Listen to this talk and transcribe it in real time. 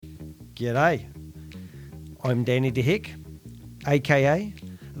G'day. I'm Danny the HEK, a.k.a.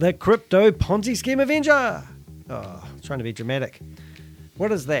 the Crypto Ponzi Scheme Avenger. Oh, trying to be dramatic.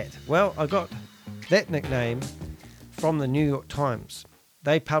 What is that? Well, I got that nickname from the New York Times.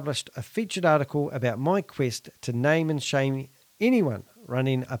 They published a featured article about my quest to name and shame anyone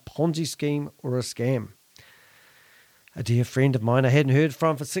running a Ponzi scheme or a scam. A dear friend of mine I hadn't heard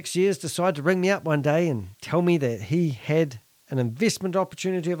from for 6 years decided to ring me up one day and tell me that he had an investment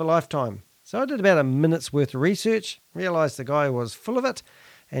opportunity of a lifetime. So I did about a minute's worth of research, realised the guy was full of it,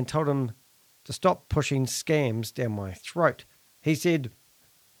 and told him to stop pushing scams down my throat. He said,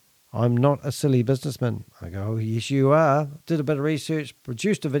 "I'm not a silly businessman." I go, "Yes, you are." Did a bit of research,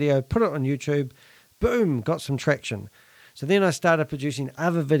 produced a video, put it on YouTube. Boom, got some traction. So then I started producing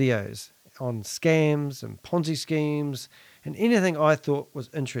other videos on scams and Ponzi schemes and anything I thought was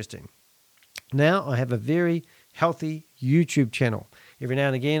interesting. Now I have a very healthy YouTube channel. Every now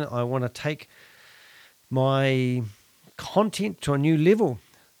and again I want to take my content to a new level.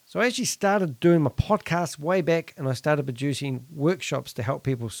 So I actually started doing my podcast way back, and I started producing workshops to help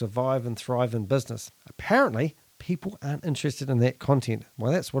people survive and thrive in business. Apparently, people aren't interested in that content.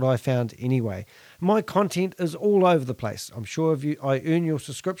 Well, that's what I found anyway. My content is all over the place. I'm sure if I earn your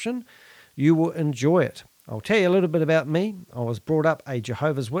subscription, you will enjoy it. I'll tell you a little bit about me. I was brought up a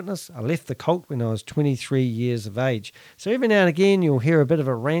Jehovah's Witness. I left the cult when I was 23 years of age. So every now and again, you'll hear a bit of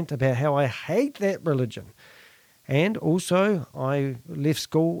a rant about how I hate that religion. And also, I left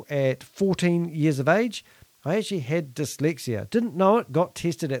school at 14 years of age. I actually had dyslexia. Didn't know it, got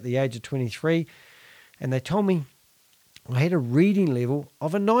tested at the age of 23, and they told me I had a reading level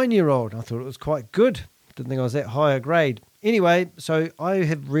of a 9-year-old. I thought it was quite good. Didn't think I was that high a grade. Anyway, so I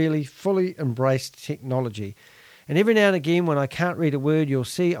have really fully embraced technology. And every now and again, when I can't read a word, you'll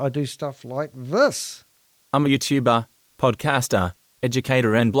see I do stuff like this. I'm a YouTuber, podcaster,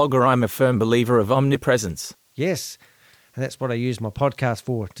 educator and blogger. I'm a firm believer of omnipresence. Yes, and that's what I use my podcast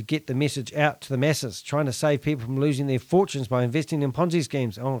for, to get the message out to the masses, trying to save people from losing their fortunes by investing in Ponzi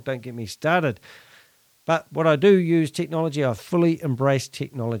schemes. Oh, don't get me started. But what I do use technology, I fully embrace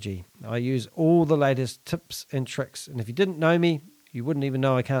technology. I use all the latest tips and tricks. And if you didn't know me, you wouldn't even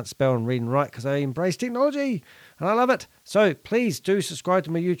know I can't spell and read and write, because I embrace technology and I love it. So please do subscribe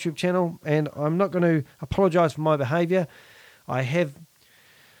to my YouTube channel, and I'm not going to apologize for my behavior. I have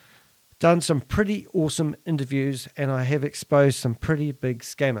done some pretty awesome interviews, and I have exposed some pretty big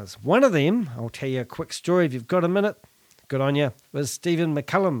scammers. One of them, I'll tell you a quick story if you've got a minute. Good on you. Was Stephen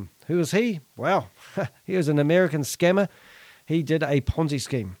McCullum. Who was he? Well, he was an American scammer. He did a Ponzi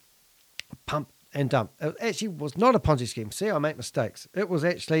scheme. Pump and dump. It actually was not a Ponzi scheme. See, I make mistakes. It was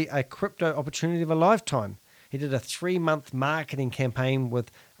actually a crypto opportunity of a lifetime. He did a 3-month marketing campaign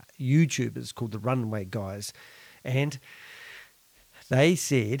with YouTubers called the Runway Guys. And they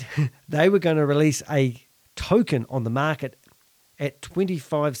said they were going to release a token on the market at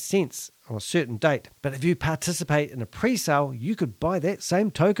 25 cents on a certain date. But if you participate in a pre-sale, you could buy that same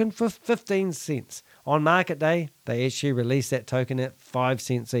token for 15 cents. On market day, they actually released that token at 5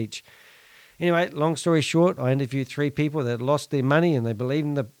 cents each. Anyway, long story short, I interviewed 3 people that had lost their money and they believed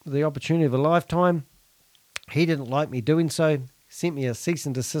in the opportunity of a lifetime. He didn't like me doing so, sent me a cease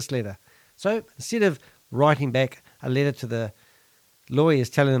and desist letter. So instead of writing back a letter to the lawyers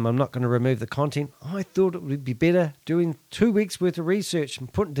telling them I'm not going to remove the content, I thought it would be better doing 2 weeks worth of research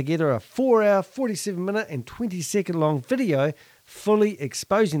and putting together a 4-hour, 47-minute and 20-second long video fully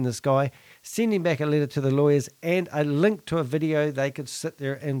exposing this guy, sending back a letter to the lawyers and a link to a video they could sit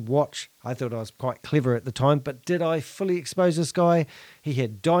there and watch. I thought I was quite clever at the time, but did I fully expose this guy? He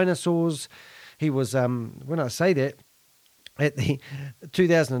had dinosaurs. He was, when I say that, at the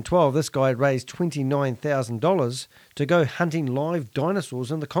 2012, this guy had raised $29,000 to go hunting live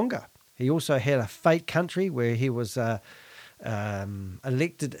dinosaurs in the Congo. He also had a fake country where he was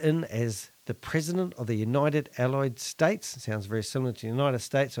elected in as the president of the United Allied States. Sounds very similar to the United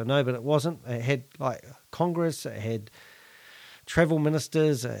States, I know, but it wasn't. It had like Congress, it had travel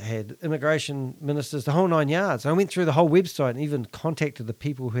ministers, it had immigration ministers, the whole 9 yards. I went through the whole website and even contacted the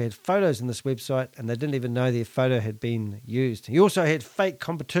people who had photos in this website, and they didn't even know their photo had been used. He also had fake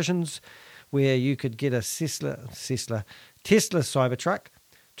competitions where you could get a Tesla Cybertruck,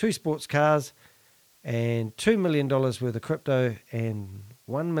 2 sports cars, and $2 million worth of crypto and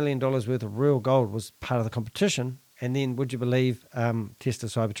 $1 million worth of real gold was part of the competition. And then, would you believe, Tesla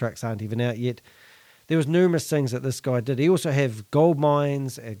Cybertrucks aren't even out yet. There was numerous things that this guy did. He also had gold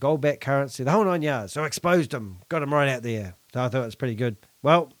mines, gold-backed currency, the whole 9 yards. So I exposed him, got him right out there. So I thought it was pretty good.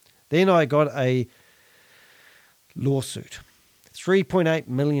 Well, then I got a lawsuit, $3.8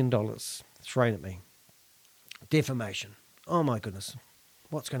 million thrown at me. Defamation. Oh my goodness,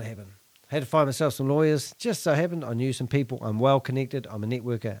 what's going to happen? I had to find myself some lawyers. Just so happened I knew some people. I'm well connected. I'm a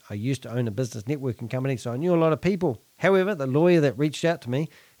networker. I used to own a business networking company, so I knew a lot of people. However, the lawyer that reached out to me,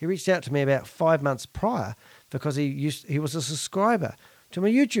 he reached out to me about 5 months prior because he was a subscriber to my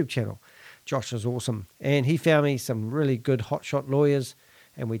YouTube channel. Josh is awesome. And he found me some really good hotshot lawyers,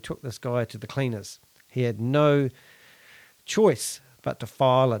 and we took this guy to the cleaners. He had no choice but to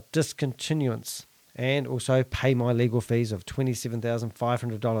file a discontinuance and also pay my legal fees of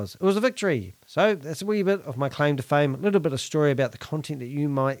 $27,500. It was a victory. So that's a wee bit of my claim to fame, a little bit of story about the content that you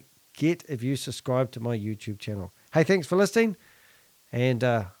might get if you subscribe to my YouTube channel. Hey, thanks for listening, and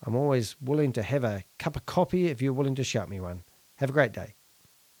I'm always willing to have a cup of coffee if you're willing to shout me one. Have a great day,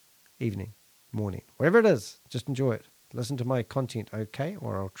 evening, morning, whatever it is, just enjoy it. Listen to my content, okay?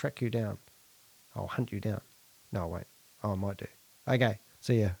 Or I'll track you down. I'll hunt you down. No, I won't. Oh, I might do. Okay,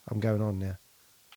 see ya. I'm going on now.